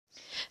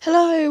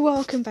Hello,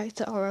 welcome back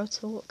to RL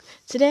Talk.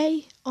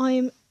 Today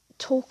I'm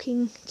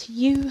talking to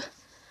you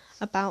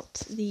about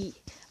the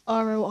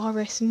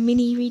RLRS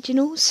mini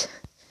regionals.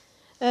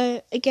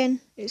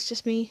 Again, it's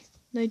just me,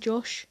 no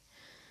Josh,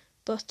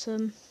 but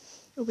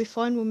it'll be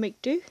fine, we'll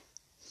make do.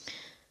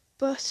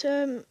 But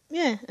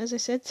yeah, as I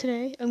said,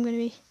 today I'm going to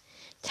be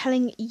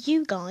telling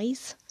you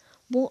guys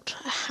what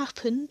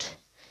happened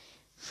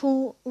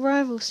for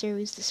Rival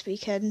Series this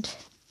weekend,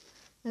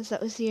 as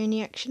that was the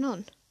only action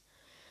on.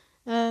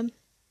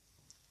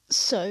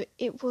 So,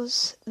 it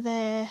was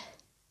their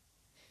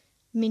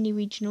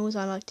mini-regionals,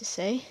 I like to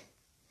say,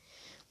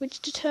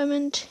 which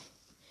determined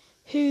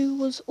who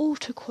was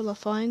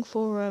auto-qualifying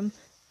for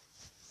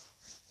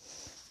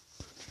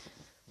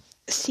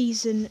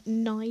Season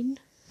 9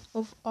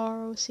 of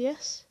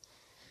RLCS,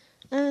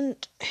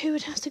 and who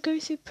would have to go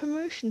through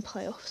promotion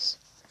playoffs.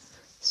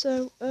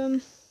 So,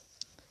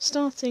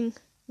 starting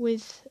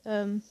with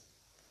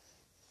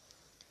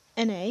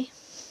NA,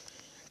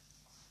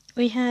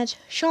 we had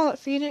Charlotte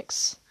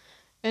Phoenix,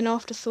 an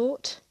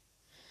afterthought,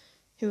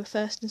 who were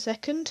first and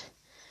second.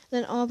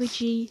 Then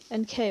RBG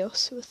and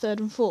Chaos, who were third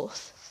and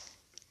fourth.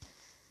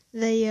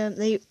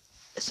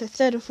 So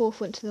third and fourth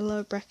went to the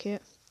lower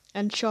bracket,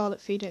 and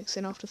Charlotte Phoenix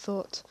and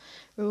afterthought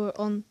were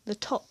on the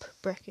top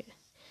bracket,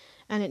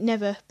 and it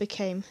never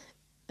became.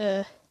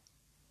 It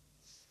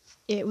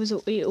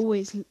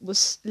always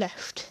was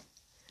left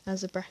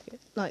as a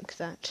bracket like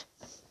that.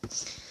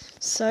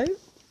 So,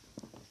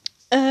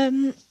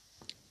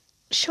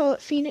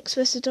 Charlotte Phoenix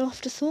versus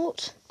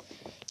Afterthought.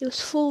 It was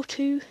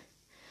 4-2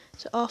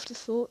 to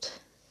Afterthought.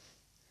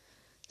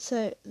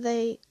 So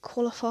they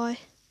qualify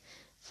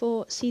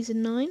for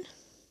Season 9.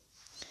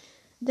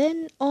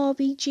 Then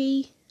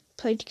RBG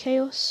played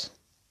Chaos.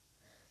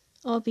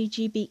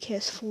 RBG beat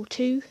Chaos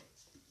 4-2.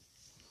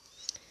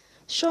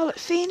 Charlotte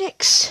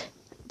Phoenix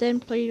then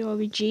played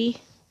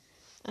RBG,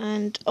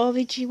 and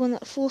RBG won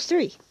that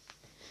 4-3.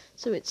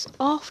 So it's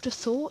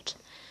Afterthought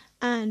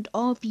and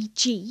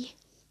RBG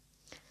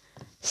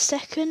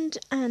second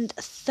and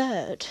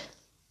third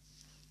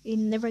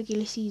in the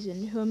regular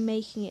season, who are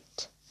making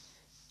it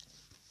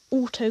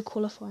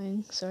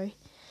auto-qualifying, to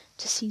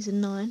Season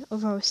 9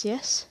 of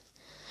RLCS,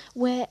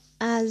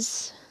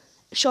 whereas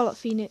Charlotte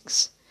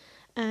Phoenix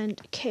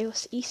and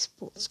Chaos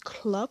Esports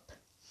Club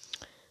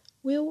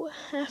will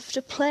have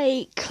to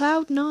play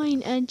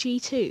Cloud9 and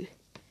G2.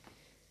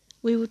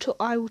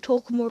 I will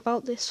talk more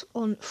about this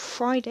on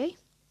Friday,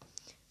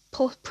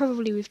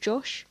 probably with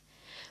Josh,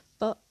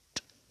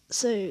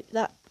 so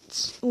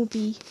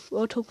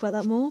we'll talk about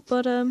that more,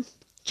 but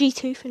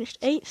G2 finished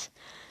 8th,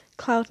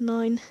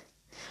 Cloud9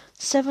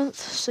 7th,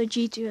 so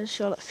G2 has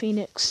Charlotte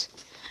Phoenix,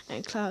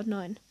 and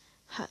Cloud9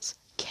 has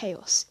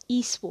Chaos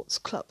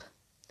Esports Club.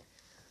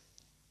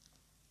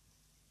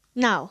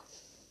 Now,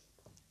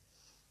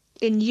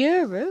 in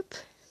Europe,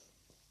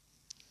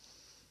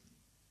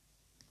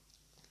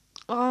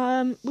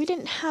 we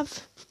didn't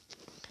have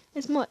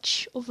as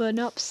much of an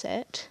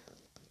upset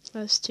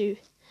as to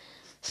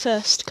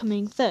first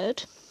coming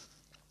third,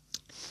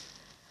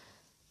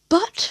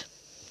 but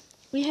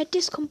we had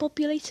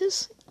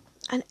Discombobulators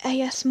and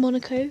AS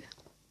Monaco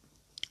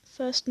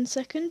first and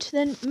second,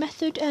 then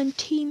Method and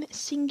Team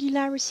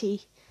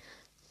Singularity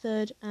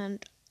third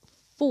and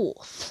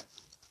fourth.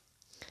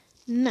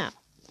 Now,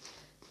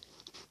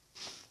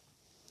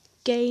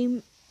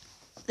 the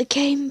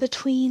game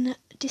between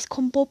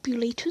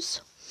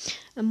Discombobulators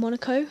and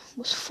Monaco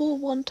was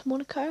 4-1 to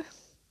Monaco,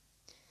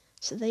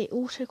 so they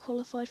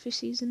auto-qualified for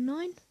Season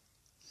 9.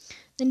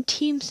 Then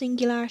Team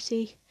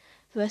Singularity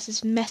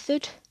versus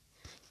Method.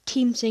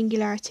 Team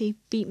Singularity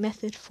beat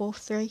Method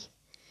 4-3.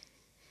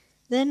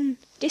 Then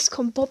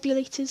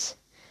Discombobulators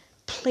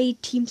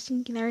played Team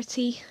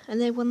Singularity, and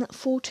they won that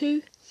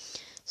 4-2.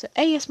 So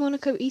AS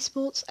Monaco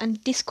Esports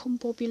and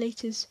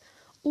Discombobulators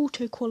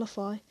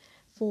auto-qualify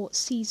for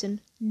Season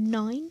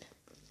 9.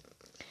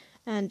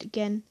 And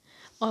again,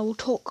 I will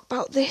talk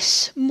about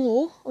this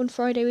more on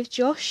Friday with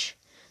Josh,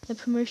 the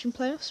promotion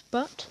playoffs,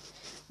 but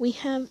we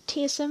have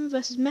TSM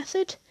versus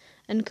Method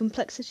and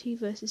Complexity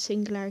versus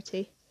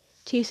Singularity.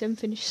 TSM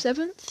finished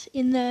 7th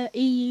in their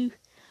EU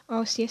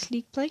RLCS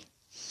League play,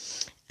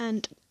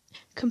 and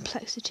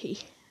Complexity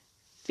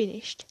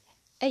finished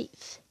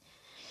 8th.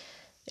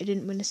 They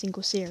didn't win a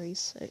single series,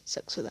 so it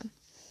sucks for them.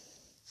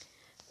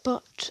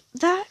 But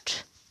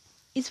that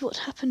is what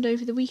happened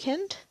over the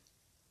weekend.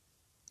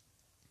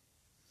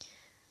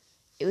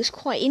 It was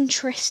quite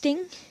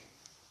interesting.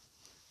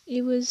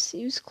 It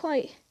was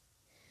quite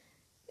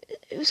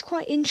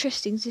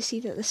interesting to see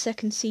that the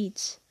second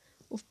seeds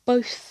of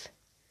both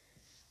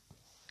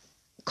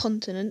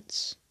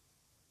continents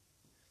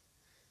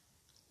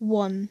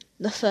won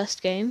the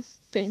first game,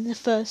 putting the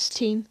first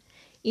team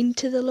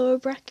into the lower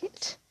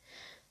bracket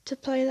to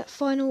play that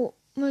final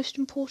most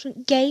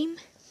important game.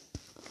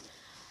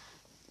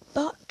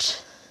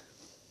 But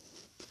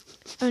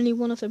only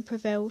one of them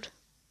prevailed.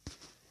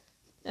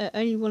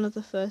 Only one of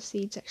the first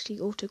seeds actually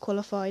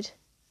auto-qualified.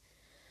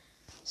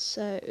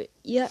 So,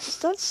 yeah,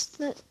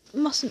 that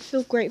mustn't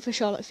feel great for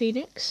Charlotte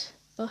Phoenix,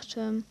 but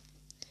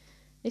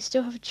They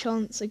still have a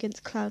chance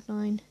against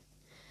Cloud9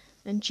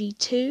 and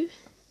G2.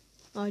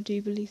 I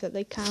do believe that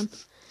they can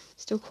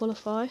still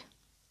qualify.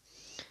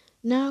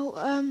 Now,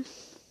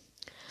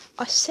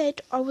 I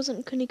said I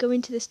wasn't going to go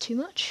into this too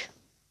much,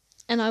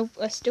 and I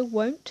still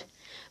won't,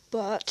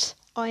 but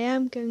I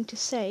am going to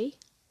say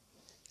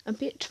a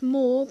bit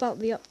more about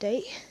the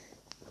update,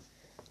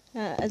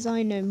 as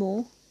I know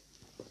more.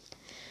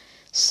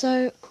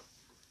 So,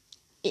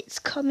 it's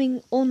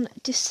coming on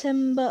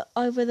December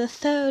either the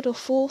 3rd or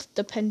 4th,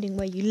 depending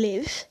where you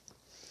live.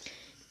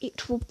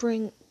 It will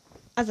bring,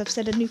 as I've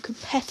said, a new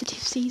competitive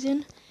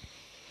season.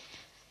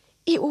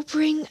 It will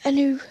bring a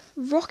new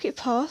Rocket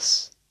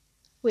Pass,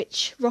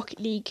 which Rocket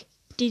League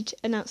did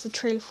announce the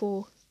trailer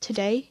for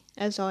today,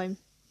 as I'm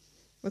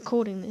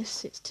recording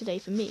this. It's today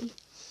for me,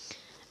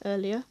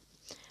 earlier.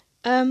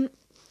 And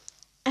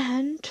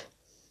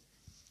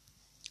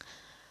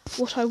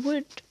what I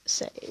would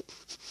say,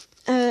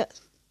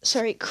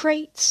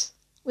 crates.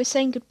 We're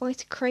saying goodbye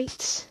to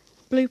crates.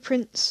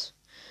 Blueprints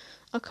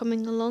are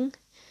coming along.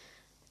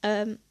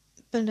 But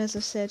as I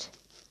said,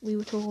 we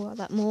will talk about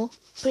that more.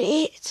 But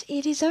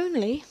it is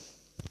only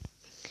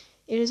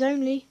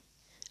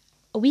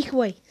a week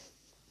away.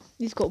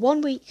 You've got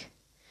 1 week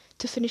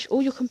to finish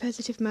all your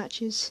competitive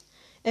matches,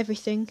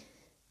 everything.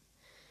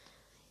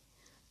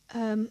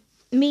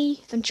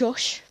 Me and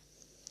Josh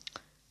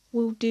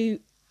will do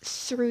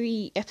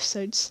 3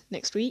 episodes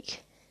next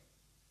week.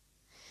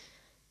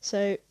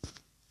 So,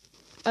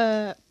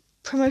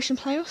 promotion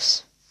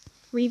playoffs,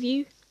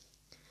 review,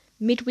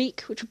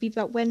 midweek, which will be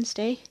about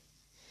Wednesday,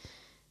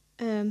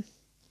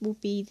 will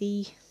be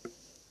the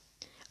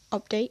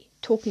update,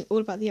 talking all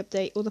about the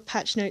update, all the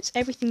patch notes,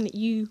 everything that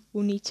you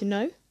will need to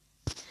know.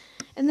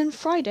 And then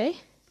Friday,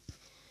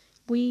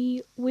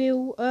 we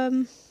will,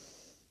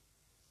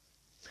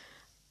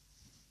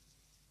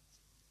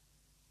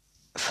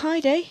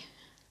 Friday,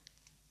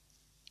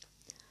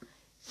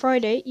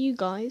 you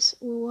guys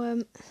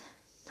will,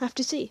 have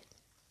to see.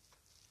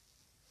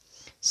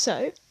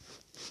 So,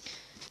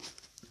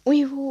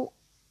 we will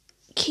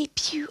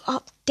keep you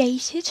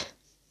updated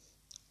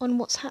on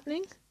what's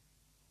happening.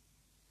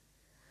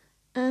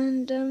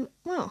 And,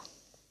 well,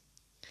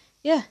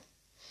 yeah.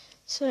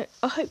 So,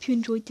 I hope you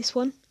enjoyed this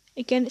one.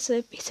 Again, it's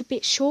a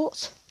bit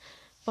short,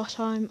 but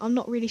I'm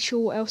not really sure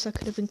what else I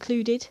could have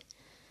included.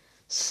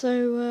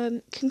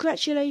 So,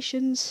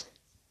 congratulations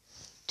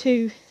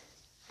to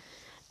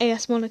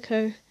AS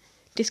Monaco,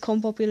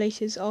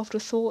 Discombobulators,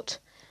 Afterthought,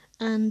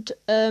 and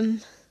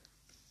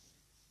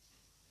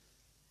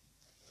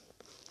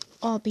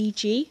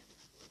RBG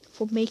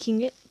for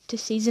making it to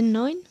Season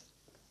 9.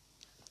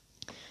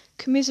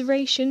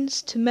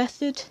 Commiserations to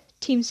Method,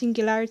 Team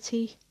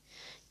Singularity,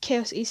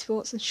 Chaos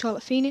Esports and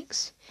Charlotte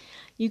Phoenix.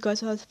 You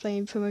guys will have to play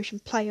in promotion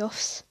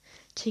playoffs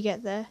to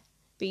get there,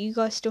 but you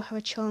guys still have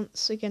a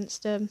chance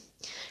against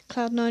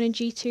Cloud9 and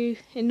G2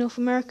 in North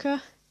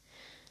America,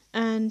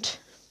 and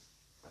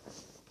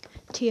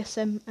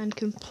TSM and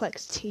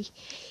Complexity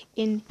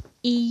in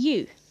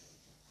EU.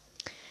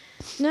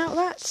 Now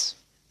that's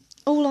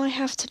all I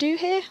have to do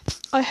here.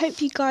 I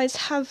hope you guys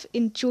have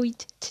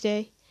enjoyed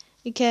today.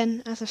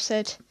 Again, as I've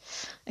said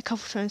a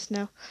couple of times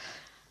now,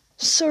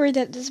 sorry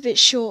that it's a bit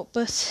short,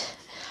 but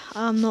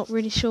I'm not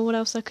really sure what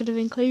else I could have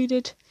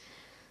included.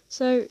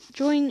 So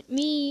join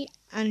me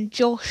and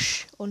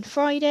Josh on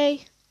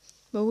Friday,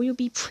 where we will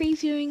be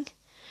previewing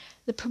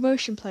the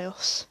promotion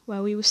playoffs,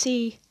 where we will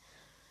see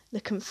the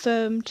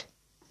confirmed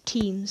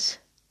teams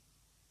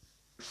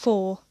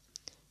for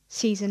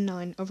Season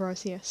 9 of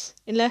RCS.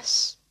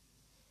 Unless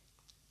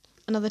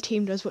another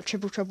team does what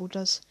Triple Trouble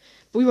does.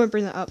 But we won't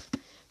bring that up.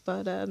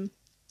 But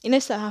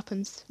unless that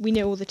happens, we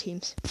know all the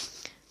teams.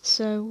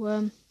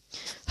 So,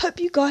 hope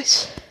you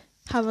guys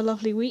have a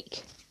lovely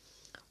week.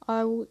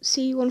 I will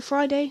see you on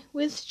Friday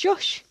with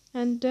Josh.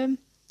 And,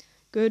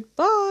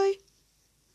 goodbye.